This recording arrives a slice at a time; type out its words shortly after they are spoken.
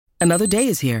Another day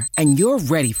is here, and you're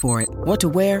ready for it. What to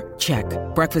wear? Check.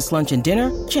 Breakfast, lunch, and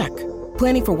dinner? Check.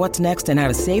 Planning for what's next and how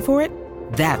to save for it?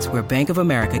 That's where Bank of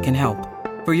America can help.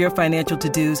 For your financial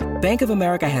to-dos, Bank of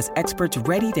America has experts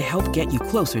ready to help get you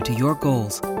closer to your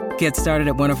goals. Get started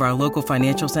at one of our local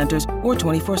financial centers or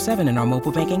 24/7 in our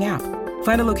mobile banking app.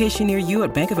 Find a location near you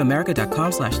at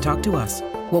bankofamerica.com/talktous.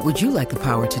 What would you like the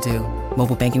power to do?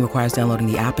 Mobile banking requires downloading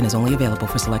the app and is only available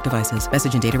for select devices.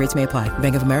 Message and data rates may apply.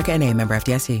 Bank of America N.A., member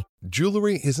FDIC.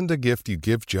 Jewelry isn't a gift you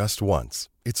give just once.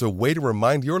 It's a way to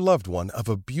remind your loved one of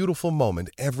a beautiful moment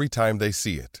every time they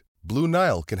see it. Blue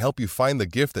Nile can help you find the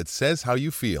gift that says how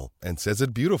you feel and says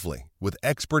it beautifully, with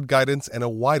expert guidance and a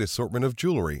wide assortment of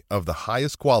jewelry of the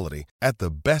highest quality at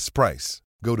the best price.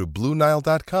 Go to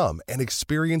BlueNile.com and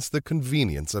experience the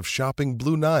convenience of shopping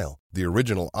Blue Nile, the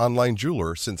original online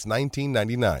jeweler since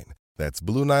 1999. That's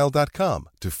BlueNile.com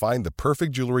to find the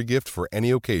perfect jewelry gift for any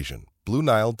occasion.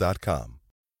 BlueNile.com.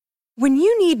 When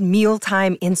you need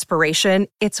mealtime inspiration,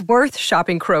 it's worth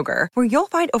shopping Kroger, where you'll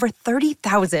find over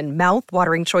 30,000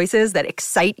 mouth-watering choices that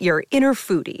excite your inner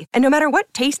foodie. And no matter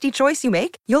what tasty choice you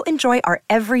make, you'll enjoy our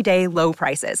everyday low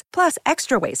prices, plus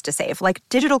extra ways to save, like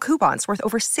digital coupons worth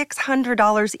over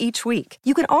 $600 each week.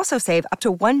 You can also save up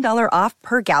to $1 off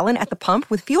per gallon at the pump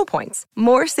with fuel points.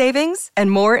 More savings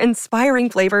and more inspiring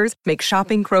flavors make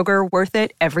shopping Kroger worth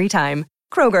it every time.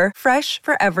 Kroger, fresh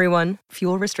for everyone.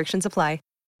 Fuel restrictions apply.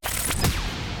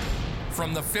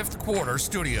 From the Fifth Quarter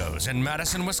Studios in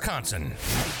Madison, Wisconsin,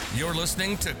 you're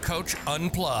listening to Coach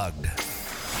Unplugged.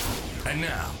 And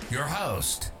now, your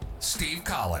host, Steve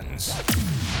Collins.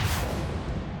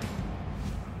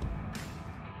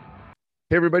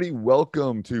 Hey, everybody.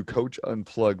 Welcome to Coach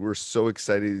Unplugged. We're so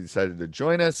excited you decided to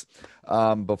join us.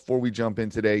 Before we jump in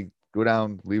today, go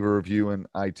down, leave a review in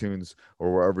iTunes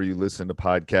or wherever you listen to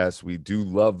podcasts. We do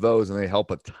love those, and they help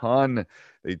a ton.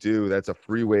 They do. That's a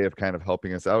free way of kind of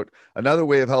helping us out. Another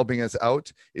way of helping us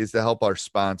out is to help our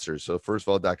sponsors. So first of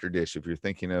all, Dr. Dish, if you're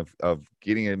thinking of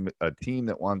getting a team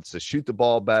that wants to shoot the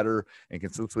ball better and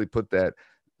consistently put that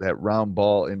round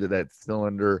ball into that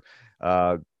cylinder,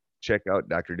 check out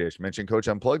Dr. Dish. Mention Coach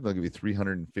Unplugged, they'll give you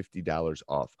 $350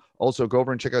 off. Also, go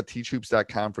over and check out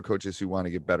teachhoops.com for coaches who want to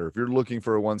get better. If you're looking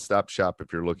for a one-stop shop,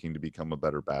 if you're looking to become a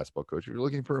better basketball coach, if you're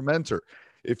looking for a mentor,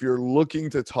 if you're looking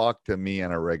to talk to me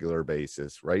on a regular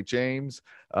basis, right, James?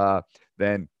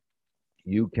 Then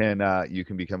you can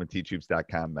become a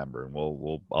teachhoops.com member, and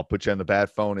I'll put you on the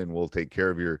bat phone and we'll take care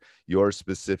of your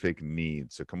specific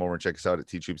needs. So come over and check us out at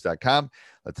teachhoops.com.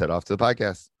 Let's head off to the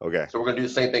podcast. Okay. So we're going to do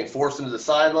the same thing, force them to the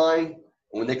sideline.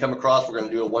 When they come across, we're going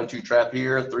to do a 1-2 trap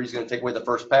here. 3's going to take away the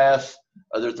first pass.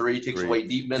 Other 3 takes away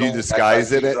deep middle. Do you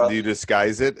disguise it? Do you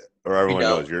disguise it? Or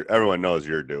everyone knows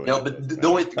you're doing it? No, but the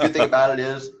only good thing about it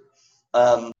is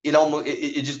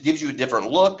it just gives you a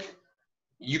different look.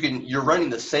 You're running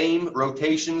the same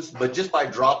rotations, but just by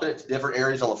dropping it to different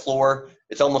areas on the floor,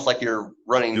 it's almost like you're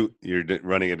running a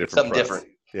different something press. Different.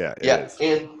 Yeah. Yeah.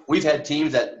 And we've had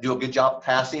teams that do a good job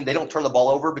passing. They don't turn the ball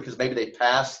over because maybe they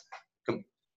pass.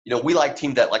 We like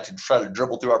teams that like to try to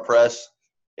dribble through our press,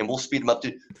 and we'll speed them up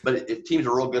too. But if teams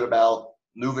are real good about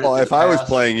moving, well, if I was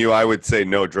playing you, I would say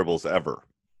no dribbles ever.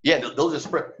 Yeah, they'll just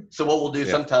spread. So what we'll do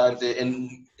sometimes,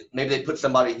 and maybe they put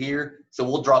somebody here, so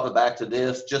we'll drop it back to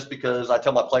this, just because I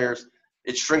tell my players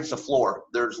it shrinks the floor.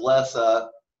 There's less,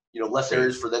 less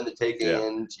areas for them to take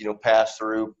and pass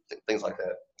through, things like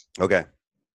that. Okay.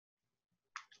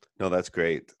 No, that's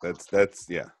great. That's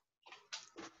yeah.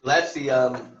 That's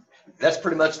the that's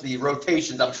pretty much the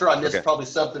rotations. I'm sure I missed probably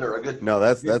something or a good. No,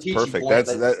 that's perfect.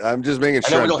 I'm just making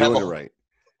sure I'm doing it right.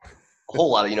 A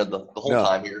whole lot of the whole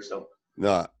time here, so.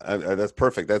 No, that's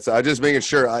perfect. I'm just making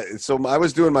sure. So I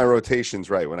was doing my rotations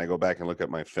right when I go back and look at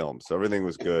my film. So everything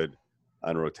was good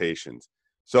on rotations.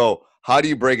 So how do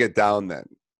you break it down then?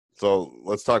 So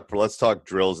let's talk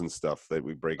drills and stuff that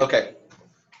we break. Okay.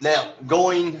 Now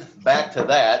going back to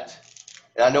that,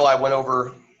 and I know I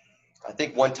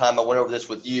think one time I went over this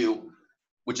with you,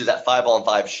 which is that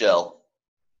 5-on-5 shell,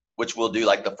 which we'll do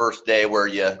like the first day where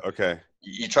you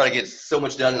try to get so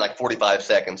much done in like 45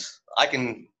 seconds.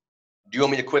 Do you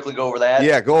want me to quickly go over that?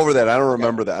 Yeah, go over that. I don't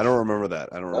remember that.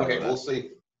 Okay, we'll see.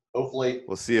 Hopefully.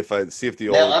 We'll see if the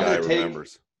old guy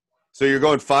remembers. So you're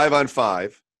going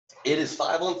 5-on-5. It is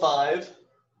 5-on-5.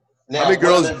 Now, how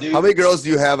many girls do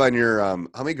you have on your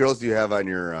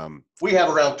We have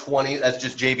around 20. That's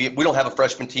just JV. We don't have a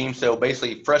freshman team, so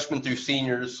basically freshmen through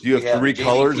seniors. Do you have 3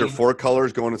 colors or 4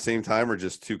 colors going at the same time, or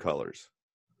just 2 colors?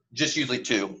 Just usually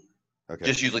 2. Okay.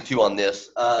 Just usually 2 on this.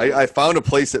 I found a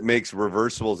place that makes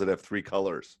reversibles that have 3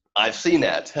 colors. I've seen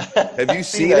that. Have you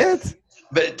seen it?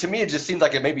 But to me, it just seems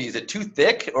like is it too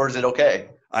thick or is it okay?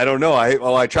 I don't know.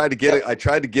 I tried to get it. I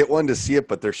tried to get one to see it,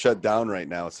 but they're shut down right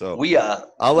now. So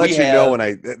I'll let you know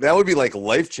when that would be like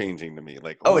life changing to me.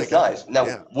 Like, oh it's God. Nice.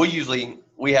 Now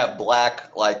we have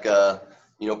black, like,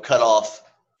 cut off,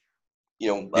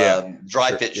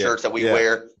 dry fit shirts that we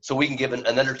wear. So we can give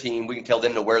another team, we can tell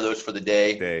them to wear those for the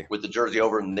day with the jersey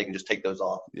over, and they can just take those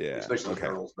off. Yeah. Especially the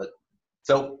girls. But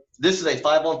so this is a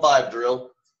 5-on-5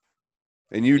 drill.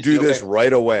 And you do this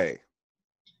right away.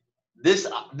 This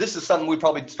is something we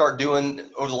probably start doing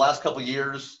over the last couple of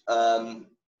years on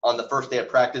the first day of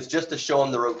practice, just to show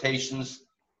them the rotations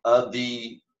of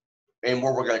and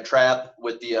where we're going to trap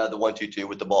with the 1-2-2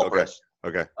 with the ball press.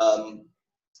 Okay.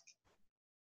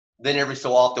 Then every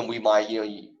so often we might,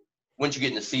 once you get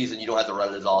in the season, you don't have to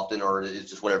run it as often, or it's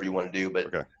just whatever you want to do.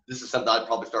 But this is something I'd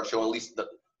probably start showing at least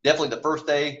definitely the first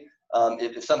day.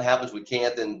 If something happens we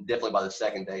can't, then definitely by the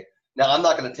second day. Now I'm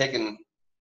not going to take in.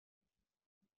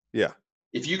 Yeah.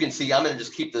 If you can see, I'm going to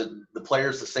just keep the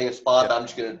players the same spot. But I'm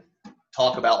just going to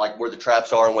talk about like where the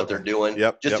traps are and what they're doing.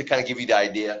 Just to kind of give you the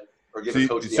idea, or give a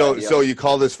coach the idea. So you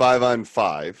call this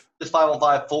 5-on-5? This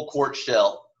 5-on-5 full court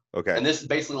shell. Okay. And this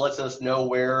basically lets us know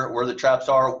where the traps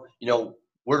are.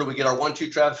 Where do we get our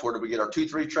 1-2 traps? Where do we get our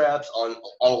 2-3 traps on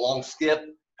a long skip?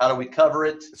 How do we cover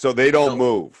it? So they don't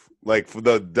move. Like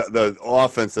the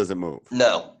offense doesn't move.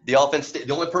 No, the offense.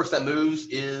 The only person that moves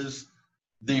is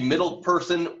the middle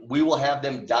person. We will have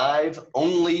them dive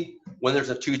only when there's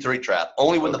a 2-3 trap.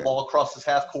 Only when the ball crosses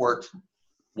half court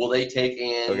will they take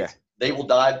in. They will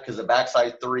dive because the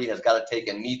backside 3 has got to take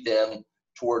and meet them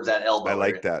towards that elbow. I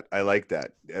like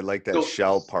that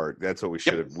shell part. That's what we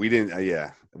should have. We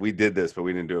didn't. We did this, but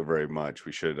we didn't do it very much.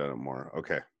 We should have done it more.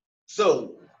 Okay.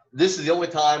 So this is the only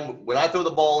time when I throw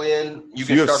the ball in. You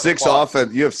have 6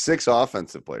 offense. You have 6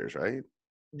 offensive players, right?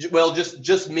 Well,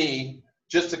 just me,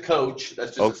 just a coach.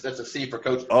 That's a C for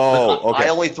coach. Oh, okay. I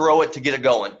only throw it to get it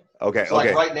going. Okay. So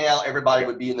like right now, everybody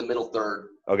would be in the middle third.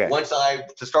 Okay. Once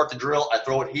to start the drill, I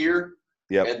throw it here.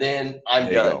 Yep. And then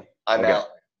I'm done. I'm out.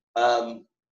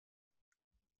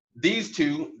 These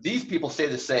people stay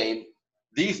the same.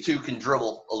 These 2 can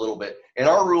dribble a little bit. And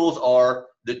our rules are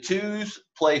the 2s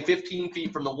play 15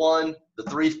 feet from the 1, the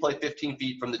 3s play 15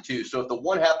 feet from the 2. So if the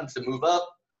 1 happens to move up,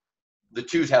 the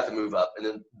 2s have to move up, and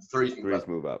then the 3s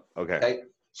move up. Okay.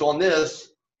 So on this,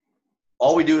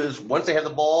 all we do is once they have the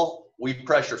ball, we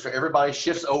pressure. So everybody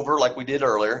shifts over like we did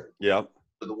earlier. Yep.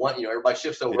 So the 1, everybody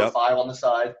shifts over, 5 on the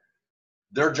side.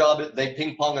 Their job is they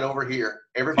ping pong it over here.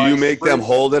 Everybody. Do you make them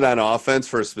hold it on offense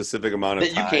for a specific amount of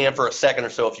time? You can for a second or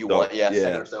so if you want. Yeah, a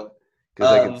second or so.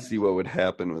 Because I can see what would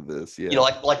happen with this. Yeah.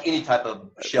 Like any type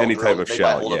of shell. They might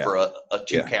hold it for a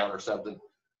 2 count or something.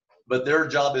 But their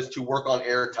job is to work on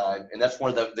air time, and that's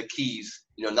one of the keys.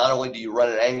 Not only do you run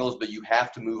at angles, but you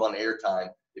have to move on air time.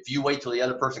 If you wait till the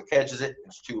other person catches it,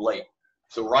 it's too late.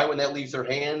 So right when that leaves their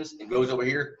hands and goes over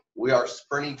here, we are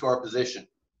sprinting to our position.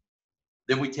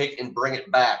 Then we take and bring it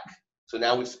back. So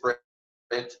now we sprint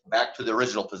back to the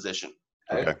original position.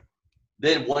 Okay.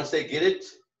 Then once they get it,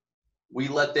 we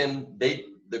let them,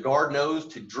 the guard knows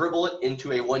to dribble it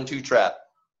into a 1-2 trap.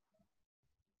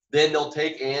 Then they'll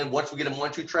take and once we get them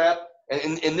 1-2 trap,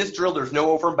 and in this drill, there's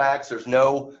no over and backs, there's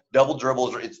no double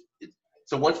dribbles.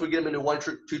 So once we get them into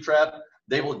 1-2 trap,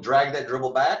 they will drag that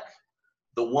dribble back.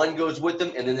 The 1 goes with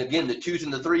them, and then again, the 2s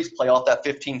and the 3s play off that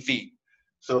 15 feet.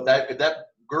 So if that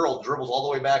girl dribbles all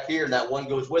the way back here and that 1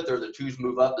 goes with her, the 2s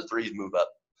move up, the 3s move up.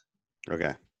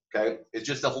 Okay. It's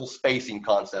just a whole spacing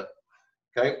concept.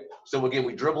 Okay. So again,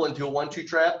 we dribble into a 1-2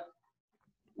 trap.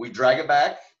 We drag it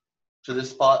back to this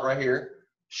spot right here.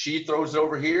 She throws it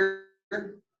over here.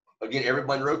 Again,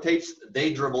 everyone rotates.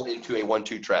 They dribble into a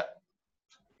 1-2 trap.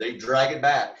 They drag it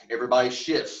back. Everybody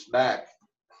shifts back.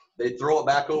 They throw it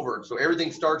back over. So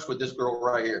everything starts with this girl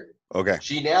right here. Okay.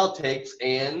 She now takes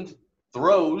and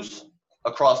throws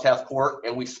across half court,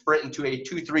 and we sprint into a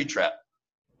 2-3 trap.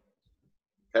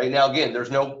 Okay, now again,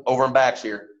 there's no over and backs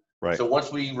here. Right. So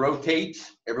once we rotate,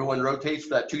 everyone rotates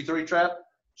for that 2-3 trap.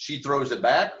 She throws it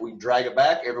back. We drag it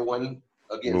back. Everyone,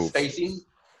 again, spacing.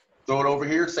 Throw it over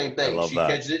here. Same thing. She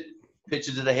catches it,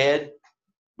 pitches it ahead.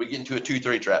 We get into a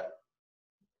 2-3 trap.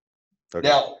 Okay.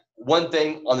 Now, one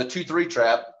thing on the 2-3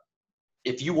 trap,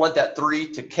 if you want that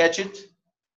 3 to catch it,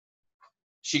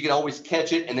 she can always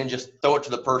catch it and then just throw it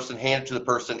to the person, hand it to the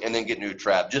person, and then get into a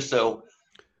trap, just so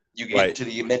you get to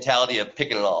the mentality of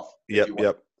picking it off.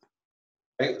 Yep.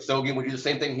 Okay, so again, we do the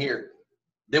same thing here.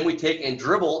 Then we take and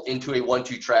dribble into a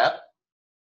 1-2 trap.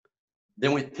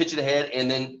 Then we pitch it ahead and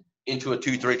then into a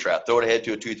 2-3 trap. Throw it ahead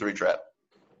to a 2-3 trap.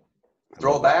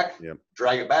 Throw it back,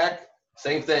 drag it back.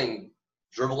 Same thing.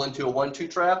 Dribble into a 1-2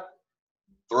 trap.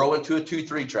 Throw into a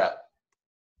 2-3 trap.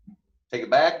 Take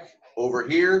it back, over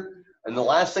here. And the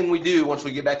last thing we do once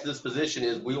we get back to this position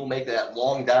is we will make that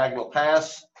long diagonal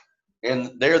pass.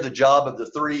 And there the job of the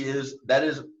 3 is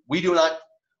we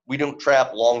don't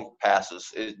trap long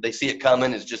passes. They see it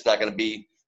coming. It's just not going to be,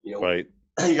 right.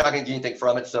 You're not going to get anything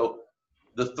from it. So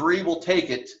the 3 will take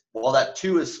it while that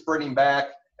 2 is sprinting back.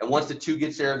 And once the 2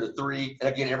 gets there, the 3, and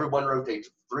again, everyone rotates.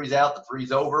 The 3's out, the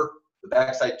 3's over. The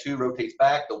backside 2 rotates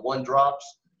back. The 1 drops.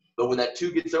 But when that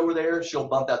 2 gets over there, she'll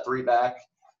bump that 3 back.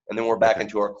 And then we're back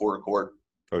into our quarter court.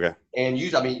 Okay. And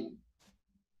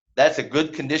that's a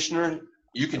good conditioner.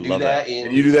 You can do that.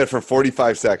 And you do that for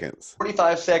 45 seconds.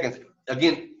 45 seconds.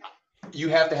 Again, you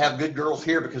have to have good girls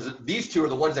here because these 2 are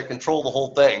the ones that control the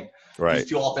whole thing. Right. These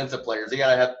 2 offensive players. They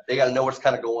gotta know what's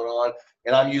kind of going on.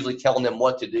 And I'm usually telling them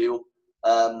what to do.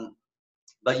 But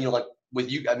like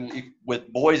with you, with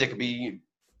boys, it could be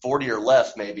 40 or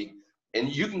less maybe.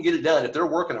 And you can get it done. If they're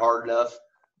working hard enough,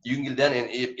 you can get it done. And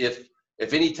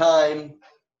if any time,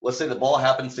 let's say the ball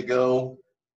happens to go,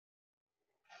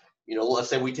 let's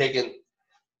say we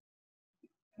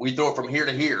throw it from here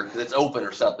to here because it's open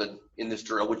or something in this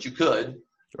drill, which you could,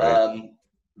 right.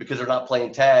 Because they're not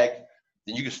playing tag,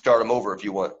 then you can start them over if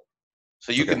you want.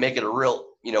 So you can make it a real,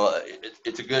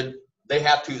 it's a good. They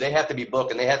have to be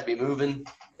booking, they have to be moving,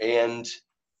 and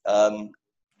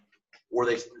or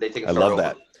they take. I love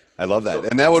that. I love that,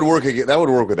 and that would work. That would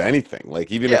work with anything.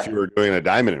 Like even if you were doing a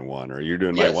diamond in 1, or you're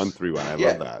doing my 1-3 one. I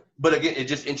love that. But again, it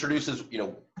just introduces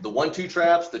the 1-2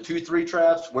 traps, the 2-3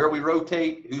 traps, where we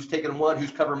rotate, who's taking 1,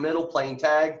 who's covering middle, playing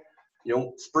tag.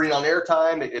 Sprint on air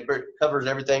time. It covers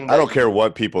everything. I don't care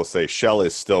what people say. Shell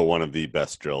is still one of the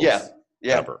best drills.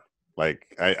 Ever.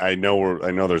 Like I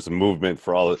know there's a movement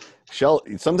for all of Shell.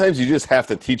 Sometimes you just have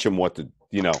to teach them what to.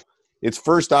 It's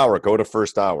first hour. Go to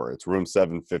first hour. It's room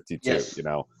 752. Yes.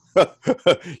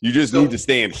 You just need to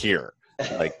stand here,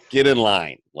 like get in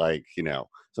line, like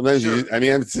sometimes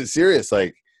I'm serious,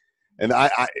 like, and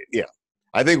I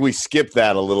think we skipped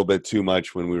that a little bit too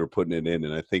much when we were putting it in,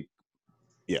 and I think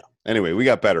anyway we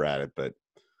got better at it. But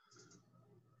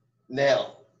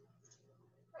now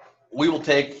we will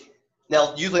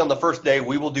usually on the first day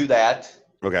we will do that.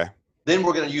 Okay. Then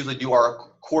we're going to usually do our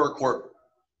quarter court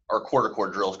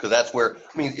drills, because that's where,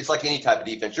 it's like any type of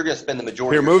defense. You're going to spend the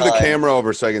majority of your time. Move the camera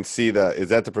over so I can see is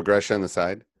that the progression on the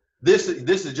side? This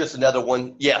is just another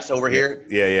one. Yes, over here.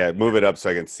 Yeah. Move it up so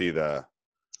I can see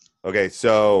okay,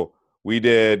 so we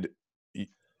did. You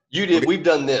did. Okay. We've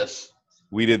done this.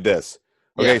 We did this.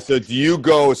 Okay, so do you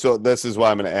go, so this is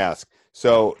why I'm going to ask.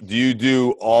 So do you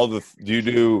do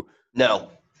No.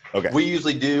 Okay. We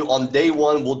usually do, on day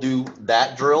 1, we'll do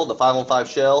that drill, the 5-on-5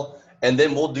 shell, and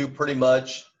then we'll do pretty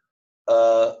much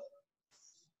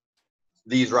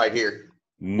these right here.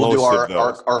 We'll do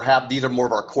our half. These are more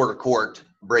of our quarter court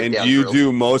breakdown. And do you drills.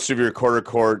 do most of your quarter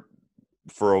court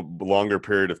for a longer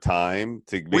period of time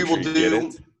to make sure you get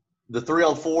it? The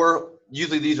 3-on-4.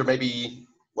 Usually these are maybe,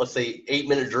 let's say,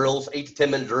 8-minute drills, 8 to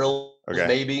 10-minute drills,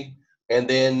 maybe.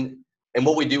 And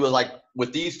what we do is, like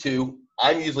with these 2,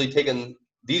 I'm usually taking,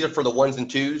 these are for the 1s and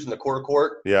 2s in the quarter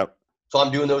court. Yep. So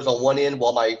I'm doing those on one end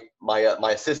while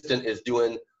my assistant is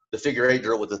doing the figure 8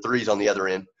 drill with the 3s on the other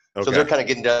end. Okay. So they're kind of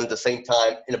getting done at the same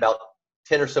time in about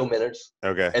 10 or so minutes.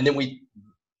 Okay. And then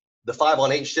the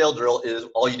 5-on-8 shell drill is,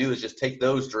 all you do is just take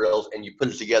those drills and you put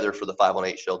it together for the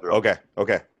 5-on-8 shell drill. Okay.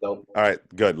 So, all right,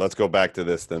 good. Let's go back to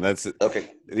this then. That's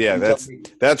okay. Yeah,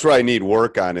 that's where I need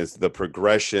work on, is the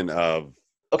progression of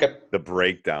the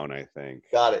breakdown, I think.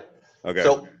 Got it. Okay.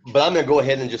 So, but I'm going to go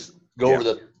ahead and just go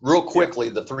over real quickly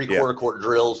the 3 quarter court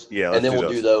drills. Yeah. And then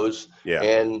we'll do those. Yeah.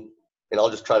 And I'll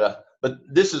just try to, but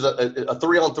this is a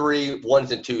 3-on-3,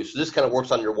 1s and 2s. So this kind of works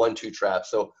on your 1-2 trap.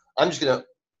 So I'm going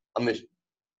to,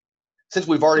 since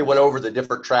we've already went over the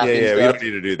different trapping stuff. We don't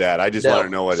need to do that. I just want to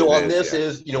know what it is. So on this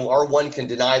is, our 1 can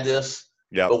deny this.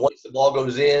 Yeah. But once the ball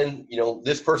goes in,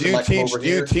 this person might come over here.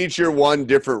 Do you teach your 1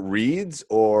 different reads,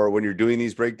 or when you're doing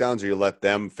these breakdowns, or you let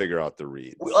them figure out the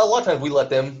reads? A lot of times we let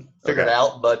them figure it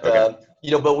out, but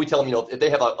but we tell them, if they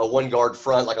have a 1 guard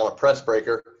front, like on a press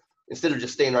breaker, instead of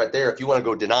just staying right there, if you want to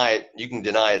go deny it, you can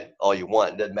deny it all you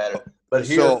want. It doesn't matter. But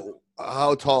here, so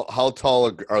how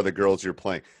tall are the girls you're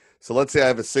playing? So let's say I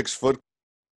have a 6-foot.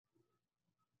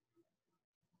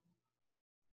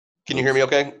 Can you hear me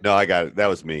okay? No, I got it. That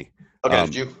was me. Okay,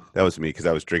 did you? That was me, because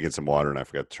I was drinking some water and I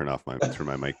forgot to turn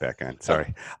my mic back on.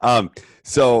 Sorry.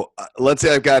 So let's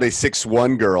say I've got a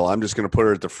 6'1" girl. I'm just going to put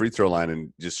her at the free throw line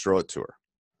and just throw it to her,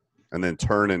 and then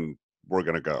turn, and we're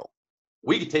going to go.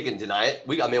 We could take it and deny it.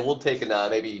 We'll take it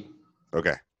maybe.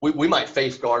 Okay. We might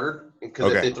face guard her,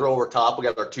 because if they throw over top, we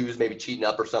got our 2s maybe cheating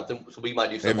up or something. So we might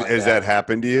do something. Has that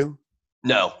happened to you?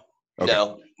 No. Okay.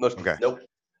 No. Okay. Nope.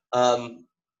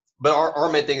 But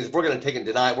our main thing is we're going to take and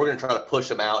deny it. We're going to try to push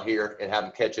them out here and have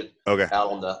them catch it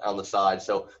out on the side.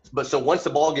 So once the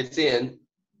ball gets in,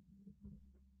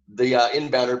 the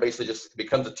inbounder basically just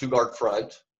becomes a 2-guard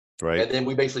front. Right. And then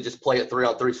we basically just play it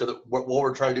 3-on-3. So that what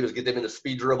we're trying to do is get them in a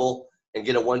speed dribble and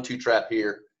get a 1-2 trap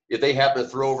here. If they happen to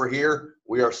throw over here,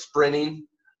 we are sprinting.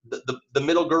 The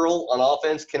middle girl on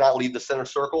offense cannot leave the center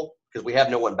circle because we have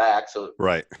no one back. So,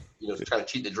 right. It's trying to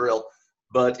cheat the drill.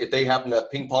 But if they happen to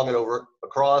ping pong it over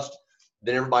across,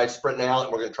 then everybody's sprinting out,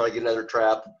 and we're going to try to get another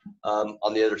trap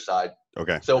on the other side.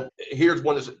 Okay. So here's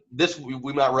one. This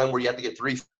we might run where you have to get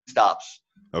 3 stops.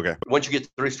 Okay. Once you get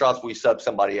 3 stops, we sub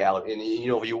somebody out. And,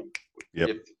 if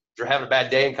you're having a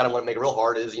bad day and kind of want to make it real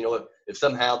hard is, if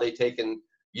somehow they take and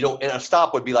and a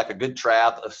stop would be like a good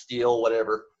trap, a steal,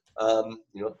 whatever.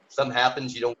 Something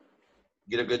happens, you don't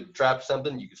get a good trap or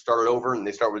something, you can start it over and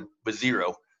they start with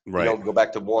 0. Right. Go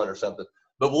back to 1 or something.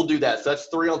 But we'll do that. So that's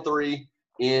 3-on-3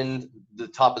 in the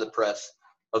top of the press.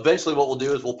 Eventually what we'll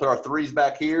do is we'll put our 3s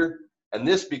back here, and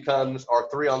this becomes our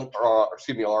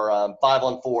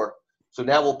 5-on-4. So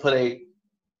now we'll put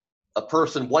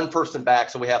one person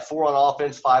back. So we have 4 on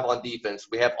offense, 5 on defense.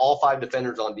 We have all 5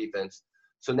 defenders on defense.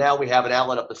 So now we have an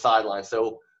outlet up the sideline.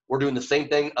 So we're doing the same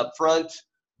thing up front,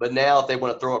 but now if they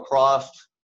want to throw across,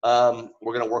 we're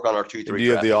going to work on our 2-3. Do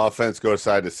you have the offense go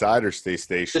side to side or stay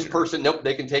stationary? This person, nope,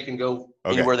 they can take and go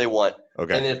anywhere they want.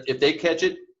 Okay. And if they catch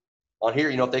it on here,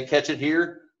 if they catch it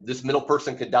here, this middle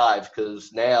person could dive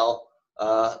because now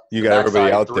you got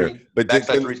everybody out 3, there. But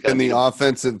can the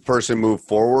offensive person move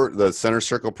forward? The center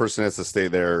circle person has to stay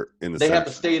there in the center. They have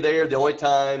to stay there the only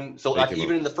time. So like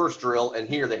even in the first drill and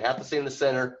here, they have to stay in the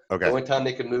center. Okay. The only time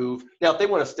they can move. Now, if they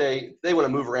want to stay, they want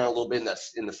to move around a little bit in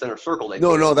the center circle.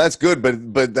 No, that's good.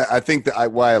 But I think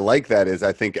why I like that is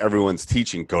I think everyone's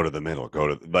teaching go to the middle.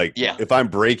 If I'm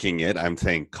breaking it, I'm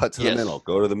saying cut to the middle,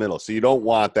 go to the middll. So you don't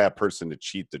want that person to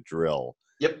cheat the drill.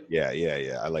 Yep. Yeah.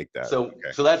 I like that. So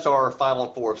that's our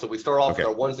 5-on-4. So we start off with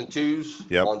our 1s and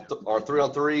 2s on our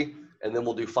 3-on-3, and then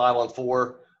we'll do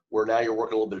 5-on-4, where now you're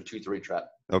working a little bit of 2-3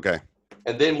 trap. Okay.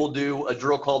 And then we'll do a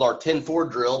drill called our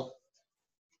 10-4 drill.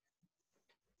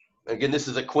 Again, this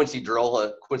is a Quincy drill,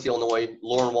 a Quincy, Illinois,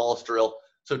 Lauren Wallace drill.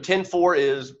 So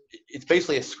 10-4 it's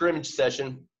basically a scrimmage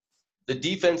session. The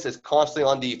defense is constantly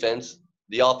on defense.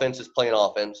 The offense is playing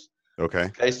offense. Okay.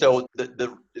 So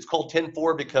it's called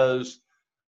 10-4 because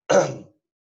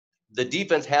the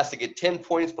defense has to get 10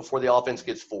 points before the offense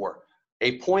gets 4.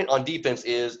 A point on defense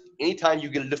is anytime you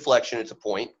get a deflection, it's a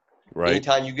point. Right.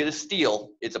 Anytime you get a steal,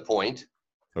 it's a point.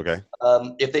 Okay.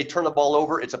 If they turn the ball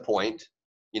over, it's a point.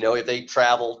 If they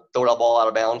travel, throw the ball out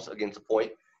of bounds, against a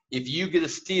point. If you get a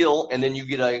steal and then you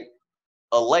get a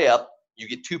layup, you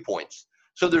get 2 points.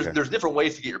 So there's different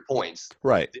ways to get your points.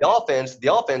 Right. The offense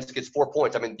gets 4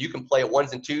 points. I mean, you can play at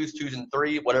 1s and 2s, 2s and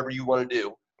 3, whatever you want to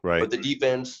do. Right. But the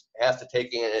defense has to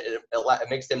take in. It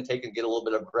makes them take and get a little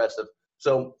bit aggressive.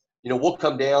 So, we'll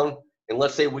come down, and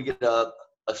let's say we get a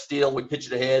steal, we pitch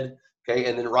it ahead, okay,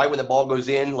 and then right when the ball goes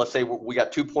in, let's say we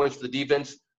got 2 points for the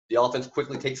defense, the offense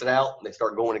quickly takes it out, and they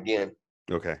start going again.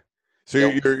 Okay. So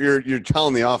you're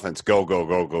telling the offense, go.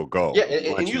 Yeah,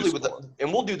 and usually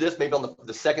and we'll do this maybe on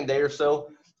the second day or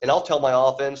so, and I'll tell my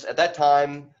offense, at that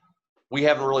time, we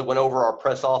haven't really went over our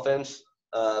press offense.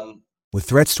 With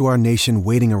threats to our nation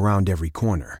waiting around every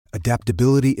corner,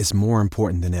 adaptability is more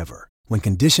important than ever. When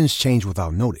conditions change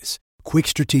without notice, quick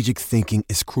strategic thinking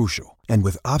is crucial. And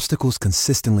with obstacles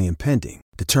consistently impending,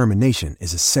 determination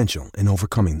is essential in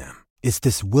overcoming them. It's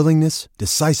this willingness,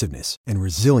 decisiveness, and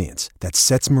resilience that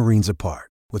sets Marines apart.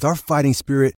 With our fighting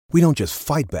spirit, we don't just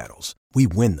fight battles, we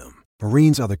win them.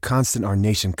 Marines are the constant our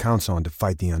nation counts on to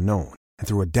fight the unknown. And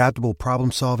through adaptable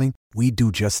problem solving, we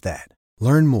do just that.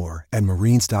 Learn more at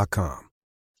marines.com.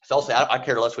 So I'll say I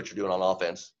care less what you're doing on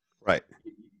offense. Right.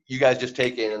 You guys just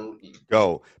take in and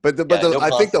go. But I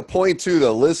think the point to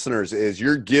the listeners is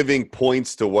you're giving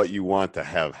points to what you want to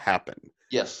have happen.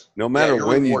 Yes. No matter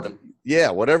when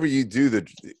whatever you do,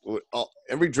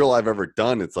 every drill I've ever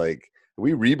done, it's like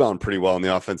we rebound pretty well in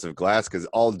the offensive glass because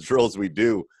all drills we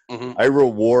do, I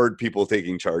reward people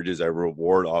taking charges. I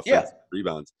reward offensive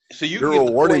rebounds. So you're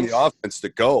rewarding the offense to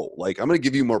go. Like, I'm going to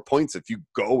give you more points if you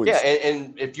go.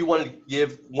 And if you want to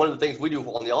give, one of the things we do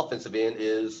on the offensive end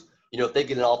is, if they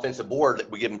get an offensive board,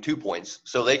 we give them 2 points.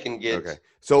 So they can get. Okay.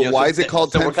 So why is it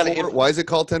called 10-4? Why is it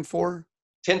called 10-4?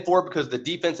 10-4 because the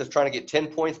defense is trying to get 10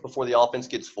 points before the offense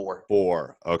gets 4.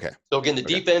 4. Okay. So again, the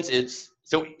defense,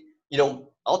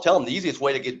 I'll tell them the easiest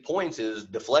way to get points is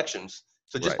deflections.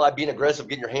 So just by being aggressive,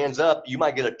 getting your hands up, you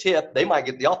might get a tip.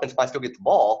 The offense might still get the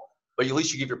ball, but at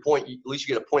least you give your point. At least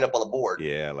you get a point up on the board.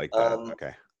 Yeah, I like that.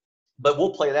 Okay. But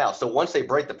we'll play it out. So once they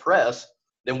break the press,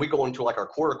 then we go into like our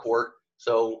quarter court.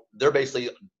 So they're basically,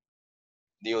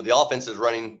 the offense is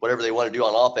running whatever they want to do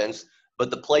on offense, but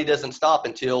the play doesn't stop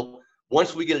until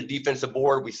once we get a defensive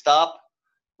board, we stop,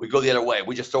 we go the other way.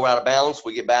 We just throw it out of bounds.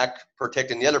 We get back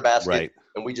protecting the other basket, right.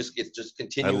 And we just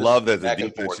continue. I love that the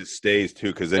defense just stays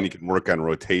too, because then you can work on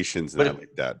rotations and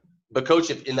like that. But coach,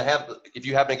 if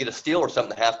you happen to get a steal or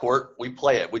something in the half court, we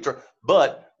play it.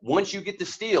 But once you get the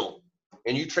steal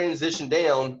and you transition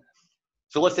down,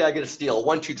 so let's say I get a steal,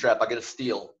 a 1-2 trap, I get a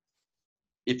steal.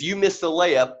 If you miss the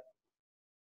layup,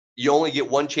 you only get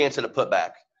one chance at a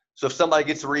putback. So if somebody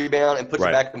gets a rebound and puts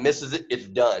it back and misses it, it's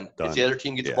done. It's the other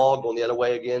team gets the ball going the other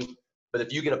way again. But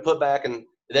if you get a putback, and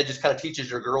that just kind of teaches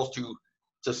your girls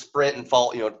to sprint and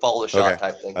follow the shot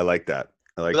type thing. I like that.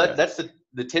 That's the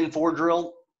 10-4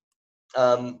 drill.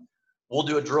 We'll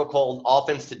do a drill called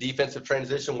offense to defensive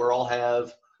transition where I'll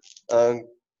have can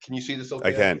you see this okay?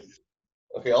 I can.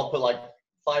 Okay, I'll put like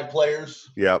 5 players.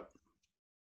 Yep.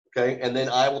 Okay, and then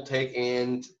I will take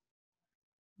and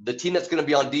the team that's going to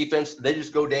be on defense, they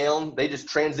just go down. They just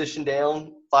transition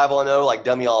down 5-on-0 like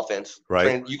dummy offense.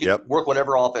 Right. You can work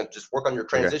whatever offense. Just work on your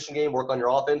transition game, work on your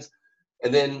offense.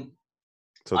 And then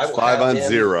so it's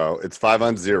 5-on-0. It's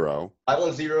 5-on-0.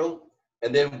 5-on-0.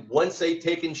 And then once they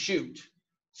take and shoot,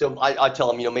 so I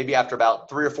tell them, maybe after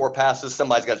about 3 or 4 passes,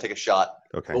 somebody's got to take a shot.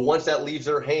 Okay. But once that leaves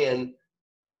their hand,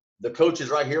 the coach is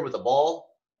right here with the ball.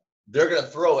 They're going to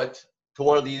throw it to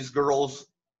one of these girls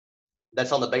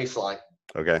that's on the baseline.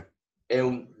 Okay.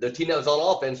 And the team that was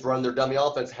on offense, run their dummy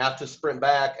offense, have to sprint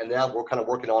back, and now we're kind of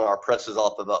working on our presses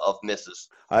off of misses.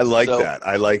 I like that.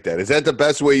 I like that. Is that the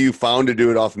best way you found to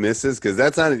do it off misses? Because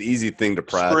that's not an easy thing to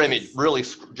practice. Scrimmage, really,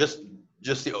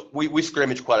 we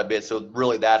scrimmage quite a bit, so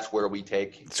really that's where we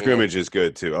take. Scrimmage is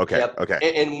good too. Okay. Yep.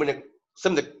 Okay. And when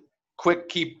some of the quick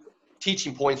key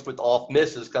teaching points with off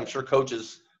misses, I'm sure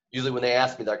coaches usually when they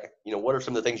ask me, like, what are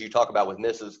some of the things you talk about with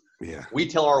misses? Yeah. We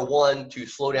tell our 1 to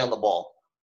slow down the ball.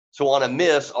 So on a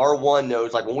miss, our 1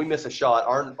 knows, like when we miss a shot,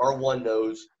 our 1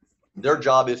 knows their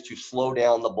job is to slow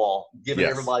down the ball, giving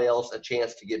everybody else a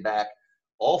chance to get back.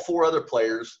 All 4 other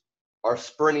players are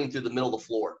sprinting through the middle of the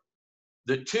floor.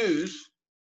 The 2s,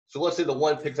 so let's say the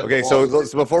 1 picks up the ball.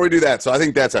 So before we do that, so I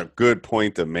think that's a good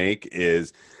point to make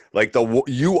is like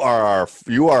you are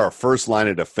our first line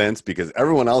of defense because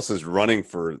everyone else is running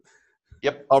for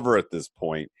cover at this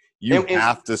point. You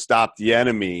have to stop the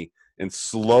enemy and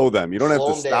slow them. You don't have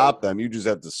to stop them. You just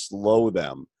have to slow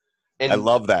them. And I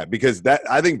love that because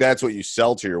I think that's what you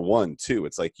sell to your 1 too.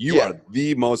 It's like you are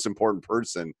the most important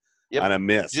person on a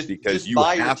miss because you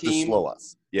have to slow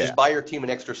us. Yeah. Just buy your team an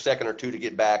extra second or 2 to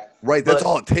get back. Right. That's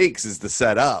all it takes is the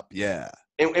setup. Yeah.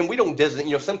 And we don't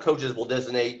designate, some coaches will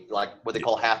designate like what they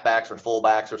call halfbacks or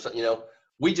fullbacks or something,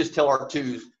 we just tell our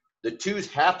 2s, the 2s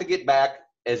have to get back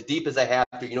as deep as they have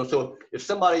to, so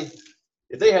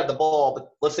if they have the ball,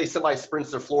 but let's say somebody sprints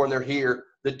their floor and they're here,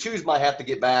 the 2s might have to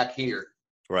get back here.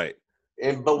 Right.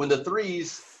 But when the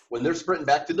 3s, when they're sprinting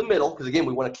back to the middle, because again,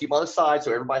 we want to keep on the side,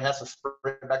 so everybody has to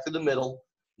sprint back to the middle.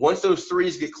 Once those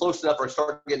 3s get close enough or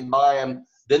start getting by them,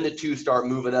 then the 2s start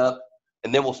moving up,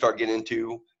 and then we'll start getting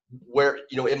into where,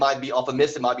 it might be off a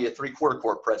miss, it might be a 3/4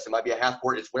 court press, it might be a half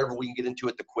court, it's wherever we can get into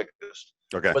it the quickest.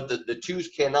 Okay. But the 2s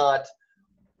cannot.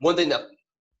 One thing that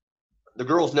the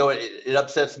girls know it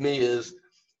upsets me is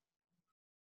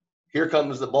here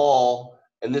comes the ball,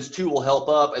 and this 2 will help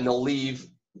up, and they'll leave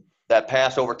that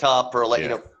pass over top for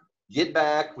get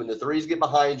back when the 3s get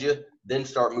behind you, then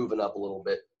start moving up a little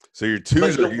bit. So your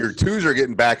 2s are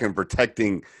getting back and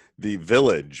protecting the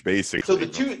village basically. So the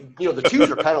 2s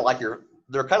are kind of like your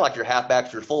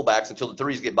halfbacks or fullbacks until the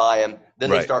 3s get by them, then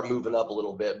they start moving up a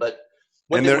little bit. But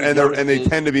they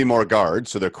tend to be more guards,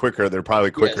 so they're quicker. They're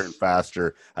probably quicker and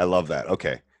faster. I love that.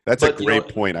 Okay, that's a great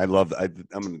point. I love that.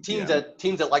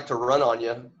 Teams that like to run on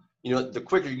you, the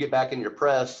quicker you get back in your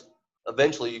press,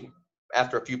 eventually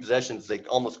after a few possessions, they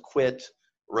almost quit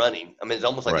running. I mean, it's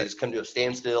almost like they just come to a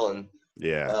standstill, and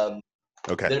then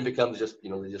it becomes just they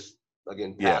just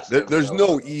again. There's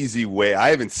no easy way.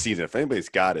 I haven't seen it. If anybody's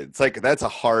got it, it's like that's a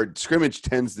hard scrimmage.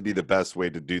 Tends to be the best way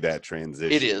to do that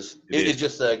transition. It is. It's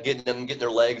just getting their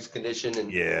legs conditioned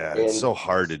and it's so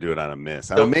hard to do it on a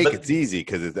miss. On a make, it's easy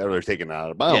because they're taking it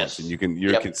out of bounds and you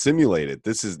can simulate it.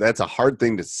 That's a hard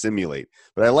thing to simulate,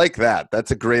 but I like that. That's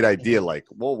a great idea. Like,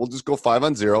 well, we'll just go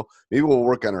 5-on-0. Maybe we'll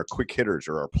work on our quick hitters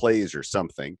or our plays or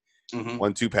something.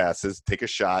 1-2 passes, take a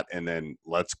shot, and then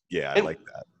I like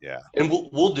that. Yeah. And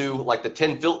we'll do like the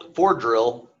 10-4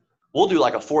 drill. We'll do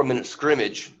like a 4-minute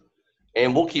scrimmage,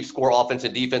 and we'll keep score offense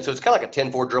and defense. So it's kind of like a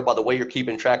 10-4 drill by the way you're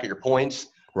keeping track of your points.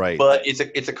 Right. But it's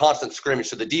a constant scrimmage.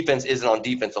 So the defense isn't on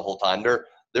defense the whole time.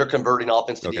 They're converting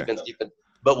offense to defense.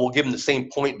 but we'll give them the same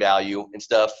point value and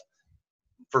stuff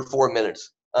for 4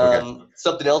 minutes. Okay.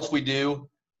 Something else we do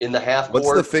in the half What's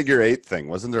court. the figure eight thing?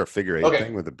 Wasn't there a figure eight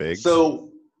thing with the bigs? So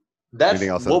that's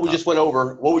what we top? just went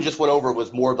over. What we just went over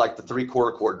was more of like the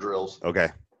 3/4 court drills. Okay.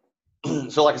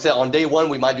 So like I said, on day 1,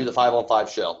 we might do the 5-on-5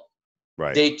 shell.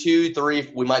 Right. Day 2,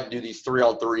 3, we might do these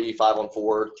 3-on-3,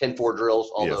 5-on-4, 10-4 drills,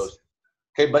 all those.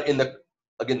 Okay, but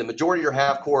the majority of your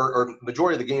half court or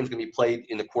majority of the game is going to be played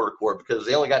in the quarter court because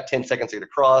they only got 10 seconds to get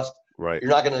across. Right. You're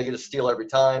not going to get a steal every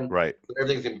time. Right.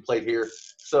 Everything's going to be played here.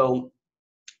 So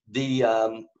Steve,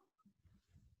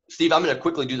 I'm going to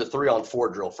quickly do the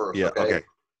 3-on-4 drill first. Yeah. Okay.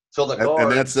 So the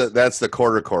guards, and that's the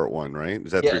quarter court one, right?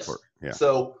 Is that yes. 3/4? Yeah.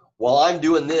 So while I'm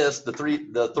doing this, the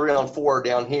 3-on-4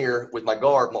 down here with my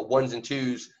guard, my 1s and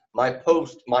 2s,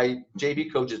 my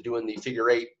JV coach is doing the figure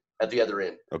 8 at the other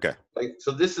end. Okay.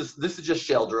 So this is just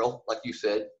shell drill, like you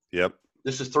said. Yep.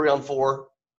 This is 3-on-4.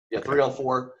 Yeah, okay.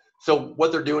 3-on-4. So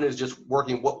what they're doing is just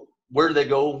working where do they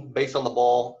go based on the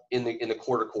ball in the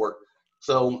quarter court.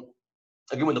 So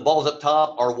again, when the ball's up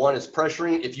top, our 1 is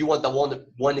pressuring. If you want the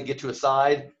one to get to a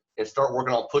side and start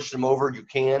working on pushing them over, you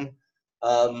can.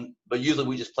 But usually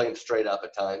we just play them straight up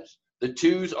at times. The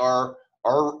 2s are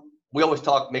we always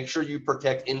talk, make sure you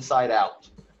protect inside out.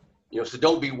 So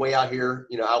don't be way out here,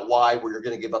 out wide where you're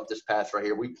going to give up this pass right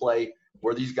here. We play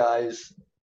where these guys,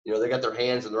 they got their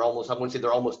hands and I wouldn't say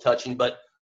they're almost touching, but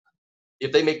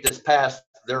if they make this pass,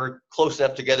 they're close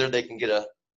enough together they can get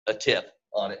a tip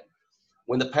on it.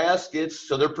 When the pass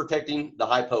so they're protecting the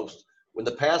high post. When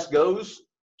the pass goes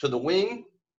to the wing,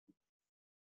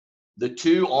 the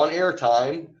 2 on air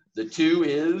time, the 2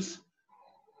 is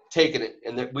taking it,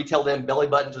 and we tell them belly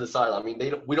button to the sideline. I mean,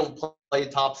 we don't play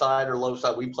top side or low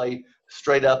side. We play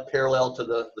straight up parallel to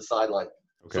the sideline.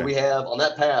 Okay. So we have on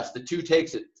that pass, the 2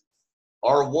 takes it.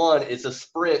 Our 1 is a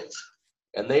sprint,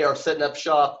 and they are setting up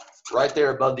shop right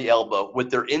there above the elbow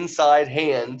with their inside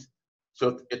hand.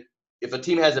 So if a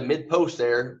team has a mid post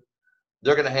there,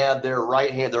 they're going to have their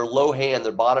right hand, their low hand,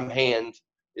 their bottom hand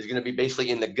is going to be basically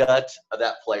in the gut of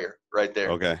that player right there.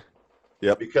 Okay.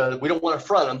 Yep. Because we don't want to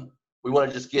front them. We want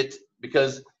to just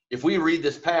because if we read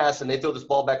this pass and they throw this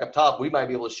ball back up top, we might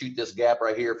be able to shoot this gap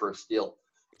right here for a steal.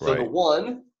 So the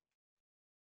 1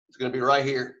 is going to be right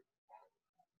here.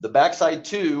 The backside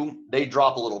 2, they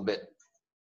drop a little bit.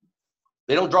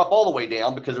 They don't drop all the way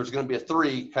down because there's going to be a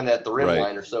 3 kind of at the rim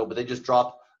line or so, but they just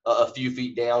drop a few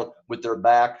feet down with their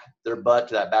butt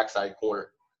to that backside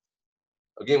corner.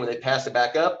 Again, when they pass it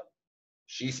back up,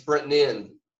 she's sprinting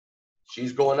in.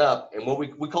 She's going up. And what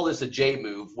we call this a J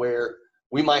move, where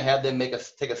we might have them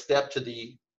take a step to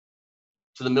the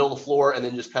middle of the floor and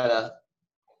then just kind of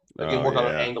work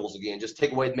on angles again. Just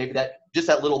take away maybe that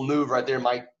little move right there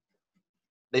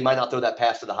they might not throw that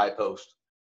pass to the high post.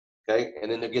 Okay,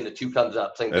 and then again the 2 comes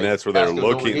up. Same thing. And that's where they're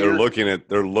looking.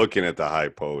 They're looking at the high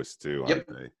post too. Yep.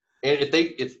 Aren't they? And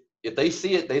if they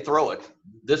see it, they throw it.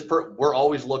 We're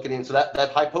always looking in. So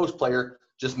that high post player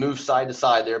just moves side to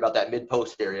side there about that mid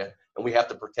post area, and we have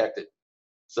to protect it.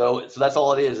 So that's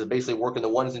all it is basically working the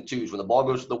 1s and 2s. When the ball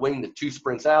goes to the wing, the 2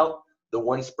 sprints out, the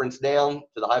 1 sprints down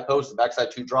to the high post, the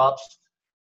backside 2 drops.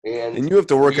 And you have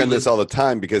to work on this all the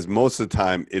time because most of the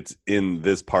time it's in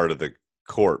this part of the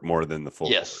court more than the full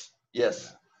court.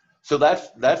 Yes. So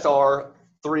that's our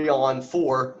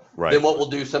 3-on-4. Right. Then what we'll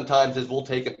do sometimes is we'll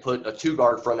take and put a 2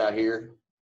 guard front out here.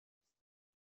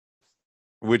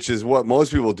 Which is what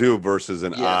most people do versus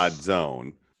an odd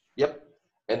zone. Yep.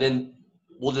 And then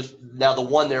now the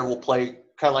 1 there will play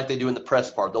kind of like they do in the press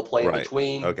part. They'll play in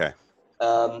between. Okay.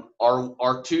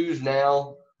 Our 2s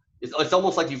now, it's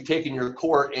almost like you've taken your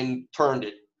court and turned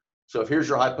it. So if here's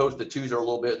your high post, the 2s are a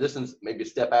little bit, this one's maybe a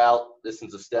step out, this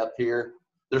one's a step here.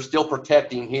 They're still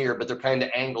protecting here, but they're kind of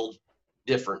angled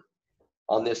different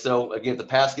on this. So again, if the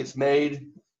pass gets made,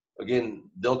 again,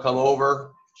 they'll come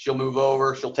over, she'll move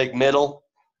over, she'll take middle.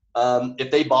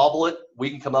 If they bobble it, we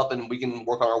can come up and we can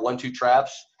work on our 1-2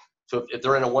 traps. So if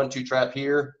they're in a 1-2 trap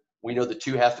here, we know the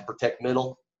 2 has to protect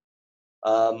middle.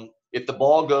 If the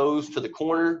ball goes to the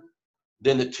corner,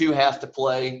 then the 2 has to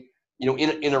play,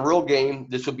 in a real game,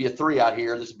 this would be a 3 out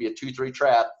here. This would be a 2-3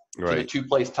 trap. Right. So the 2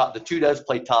 plays top. The 2 does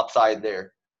play top side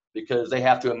there because they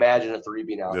have to imagine a 3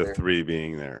 being out there. The 3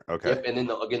 being there. Okay. Yep. And then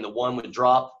the 1 would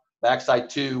drop. Backside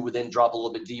 2 would then drop a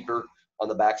little bit deeper on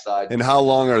the backside. And how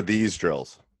long are these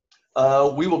drills?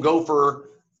 We will go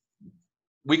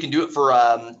we can do it for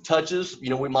touches.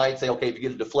 We might say, okay, if you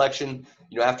get a deflection,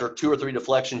 after 2 or 3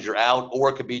 deflections, you're out, or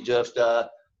it could be just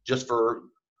for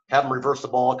have them reverse the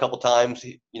ball a couple times.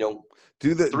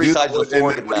 Do the 3 sides of the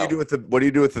floor. What do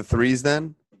you do with the 3s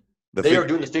then? They are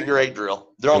doing the figure 8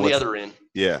 drill. They're on the other end.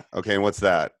 Yeah. Okay. And what's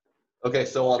that? Okay,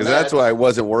 so on that. Because that's why I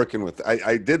wasn't working with.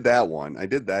 I did that one. I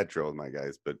did that drill with my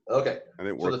guys, but okay. I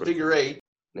didn't So work the with figure eight.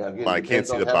 Now again, I can't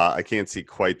see I can't see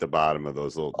quite the bottom of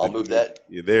those little. I'll move that.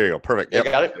 Yeah, there you go. Perfect. You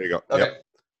got it. There you go. Okay. Yep.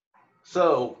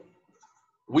 So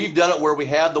we've done it where we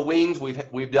have the wings.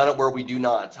 We've done it where we do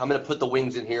not. I'm going to put the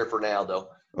wings in here for now, though.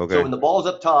 Okay. So when the ball's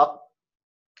up top,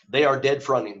 they are dead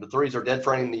fronting. The threes are dead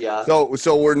fronting the.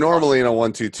 So we're normally in a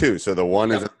 1-2-2. So the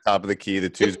one is at the top of the key. The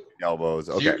two's at the elbows.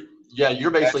 Okay. So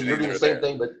you're basically doing the same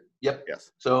thing, but yep.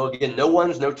 Yes. So again, no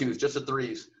ones, no twos, just the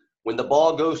threes. When the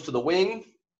ball goes to the wing,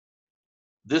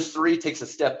 this three takes a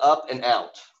step up and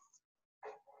out.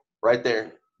 Right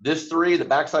there. This three, the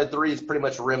backside three, is pretty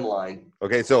much rim line.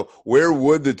 Okay, so where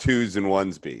would the twos and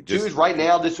ones be? Twos right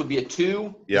now, this would be a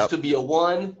 2. Yep. This would be a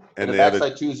 1. And the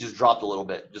backside twos just dropped a little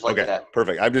bit, just like that.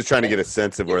 Perfect. I'm just trying to get a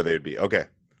sense of where they'd be. Okay.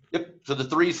 Yep. So the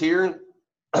threes here,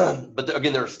 but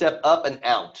again, they're a step up and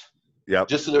out. Yep.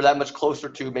 Just so they're that much closer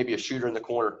to maybe a shooter in the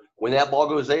corner. When that ball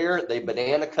goes there, they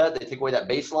banana cut. They take away that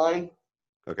baseline.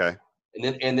 Okay.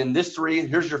 And then this three,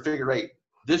 here's your figure eight.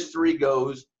 This three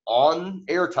goes on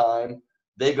airtime.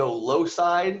 They go low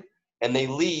side, and they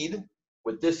lead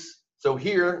with this. So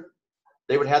here,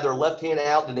 they would have their left hand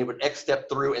out, and they would X step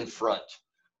through in front.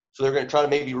 So they're going to try to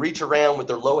maybe reach around with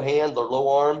their low hand, their low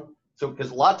arm. So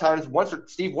because a lot of times, once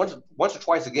or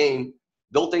twice a game,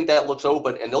 they'll think that looks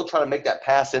open, and they'll try to make that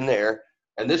pass in there.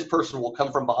 And this person will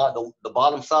come from behind the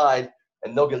bottom side,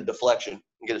 and they'll get a deflection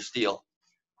and get a steal.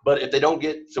 But if they don't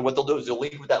get – so what they'll do is they'll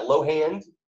lead with that low hand,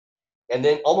 and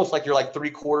then almost like you're like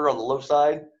 3/4 on the low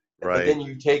side. Right. But then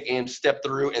you take and step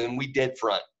through, and then we dead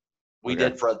front. We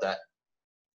dead front that.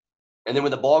 And then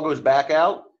when the ball goes back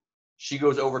out, she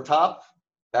goes over top,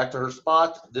 back to her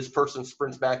spot. This person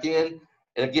sprints back in.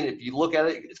 And again, if you look at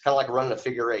it, it's kind of like running a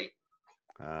figure eight.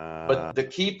 But the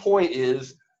key point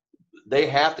is they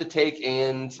have to take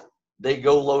and they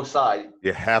go low side.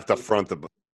 You have to front the.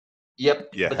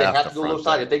 Yep. But they have to go low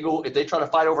side. If they try to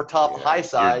fight over top, high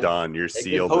side, you're done. You're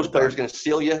sealed. The post player's going to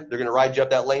seal you. They're going to ride you up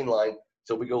that lane line.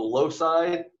 So we go low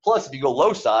side. Plus, if you go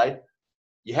low side,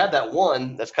 you have that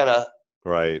one that's kind of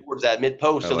right towards that mid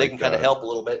post, so they can kind of help a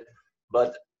little bit.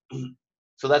 But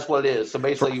so that's what it is. So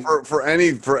basically, for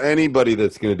anybody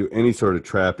that's going to do any sort of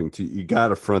trapping, you got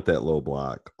to front that low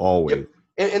block always.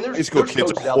 Yep. And there's high school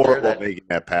kids are horrible at making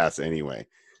that pass anyway.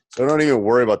 So don't even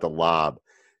worry about the lob.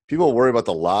 People worry about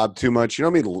the lob too much. You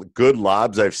know how many good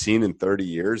lobs I've seen in 30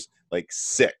 years? Like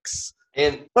 6.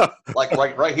 And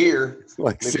like right here,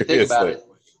 like if you think about it,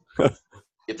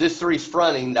 if this three's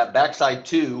fronting, that backside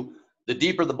two, the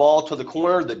deeper the ball to the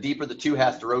corner, the deeper the two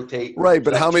has to rotate. Right,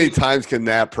 but how many times can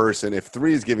that person, if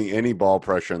three is giving any ball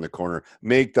pressure in the corner,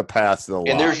 make the pass to the lob?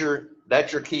 And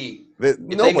that's your key. If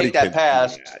they make that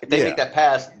pass, make that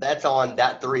pass, that's on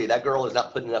that three. That girl is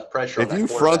not putting enough pressure on that corner.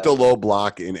 If you front a low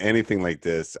block in anything like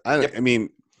this, I mean,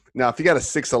 now if you got a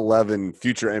 6'11"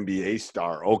 future NBA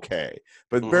star, okay.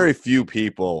 But very few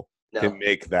people can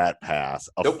make that pass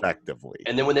effectively.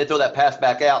 And then when they throw that pass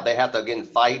back out, they have to, again,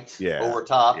 fight over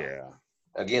top. Yeah.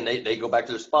 Again, they go back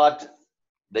to their spot.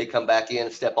 They come back in,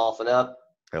 step off and up.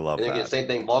 I love that. And again, same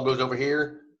thing. Ball goes over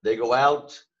here. They go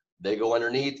out. They go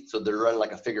underneath. So they're running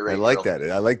like a figure eight. I like that.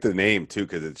 I like the name, too,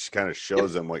 because it kind of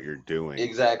shows them what you're doing.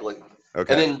 Exactly.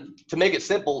 Okay. And then to make it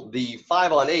simple, the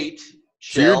 5-on-8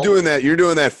 shell. So you're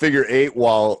doing that figure eight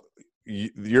while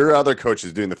your other coach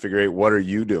is doing the figure eight. What are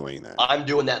you doing then? I'm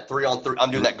doing that 3-on-3.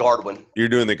 I'm doing that guard one. You're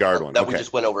doing the guard one that we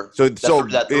just went over. So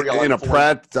in a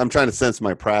practice, I'm trying to sense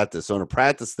my practice. So in a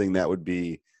practice thing, that would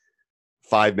be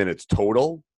 5 minutes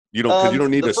total. You don't because you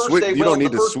don't need to switch. You don't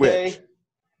need to switch.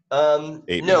 No.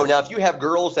 Now, if you have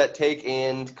girls that take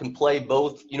and can play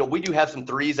both, we do have some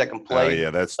threes that can play. Oh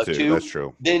yeah, that's two. That's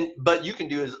true. Then, but you can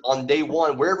do is on day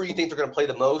one, wherever you think they're going to play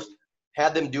the most,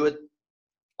 have them do it.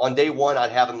 On day one,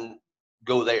 I'd have them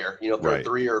go there, for a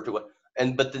 3 or 2.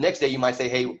 But the next day you might say,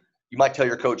 hey, you might tell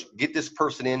your coach, get this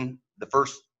person in the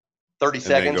first 30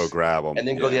 seconds. And then go grab them. And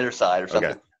then go the other side or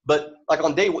something. Okay. But like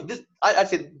on day one, I'd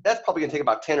say that's probably going to take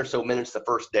about 10 or so minutes the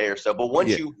first day or so. But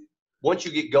once you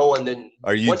get going, then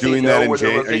are you doing that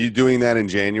Are you doing that in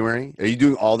January? Are you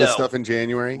doing all this stuff in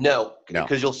January? No,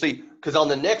 because you'll see. Because on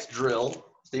the next drill,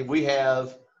 Steve, we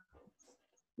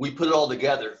put it all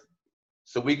together.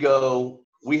 So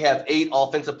we have 8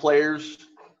 offensive players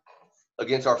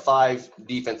against our 5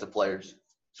 defensive players.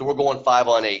 So we're going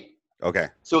 5-on-8. Okay.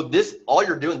 So all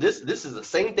you're doing, this is the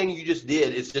same thing you just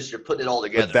did. It's just you're putting it all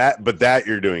together. But that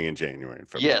you're doing in January and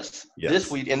February. Yes. This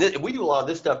week, and we do a lot of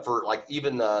this stuff for like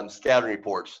even scouting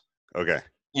reports. Okay.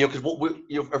 Because if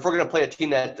we're going to play a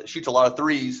team that shoots a lot of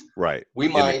threes, right? We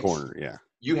might in the corner,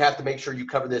 you have to make sure you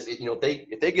cover this. If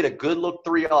they get a good look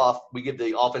 3 off, we give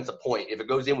the offense a point. If it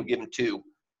goes in, we give them 2.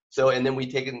 So, and then we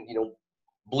take in,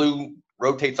 blue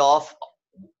rotates off,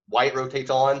 white rotates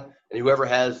on, and whoever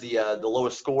has the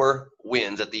lowest score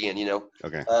wins at the end,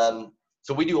 Okay.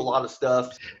 So we do a lot of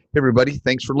stuff. Hey everybody,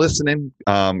 thanks for listening.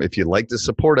 If you'd like to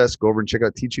support us, go over and check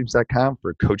out teachhoops.com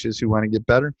for coaches who want to get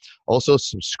better. Also,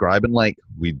 subscribe and like.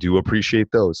 We do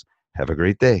appreciate those. Have a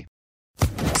great day.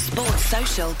 Sports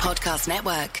Social Podcast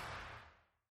Network.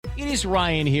 It is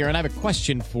Ryan here, and I have a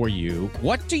question for you.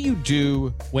 What do you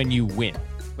do when you win?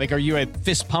 Like, are you a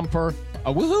fist pumper,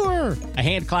 a woohooer, a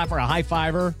hand clapper, a high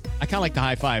fiver? I kind of like the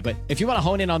high five, but if you want to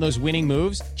hone in on those winning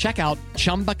moves, check out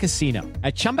Chumba Casino.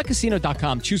 At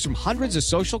ChumbaCasino.com, choose from hundreds of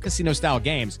social casino style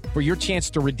games for your chance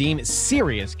to redeem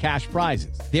serious cash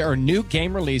prizes. There are new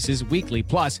game releases weekly,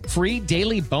 plus free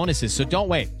daily bonuses. So don't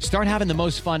wait. Start having the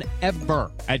most fun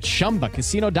ever at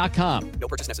ChumbaCasino.com. No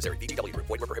purchase necessary. VGW Group.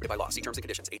 Void where prohibited by law. See terms and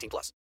conditions. 18+.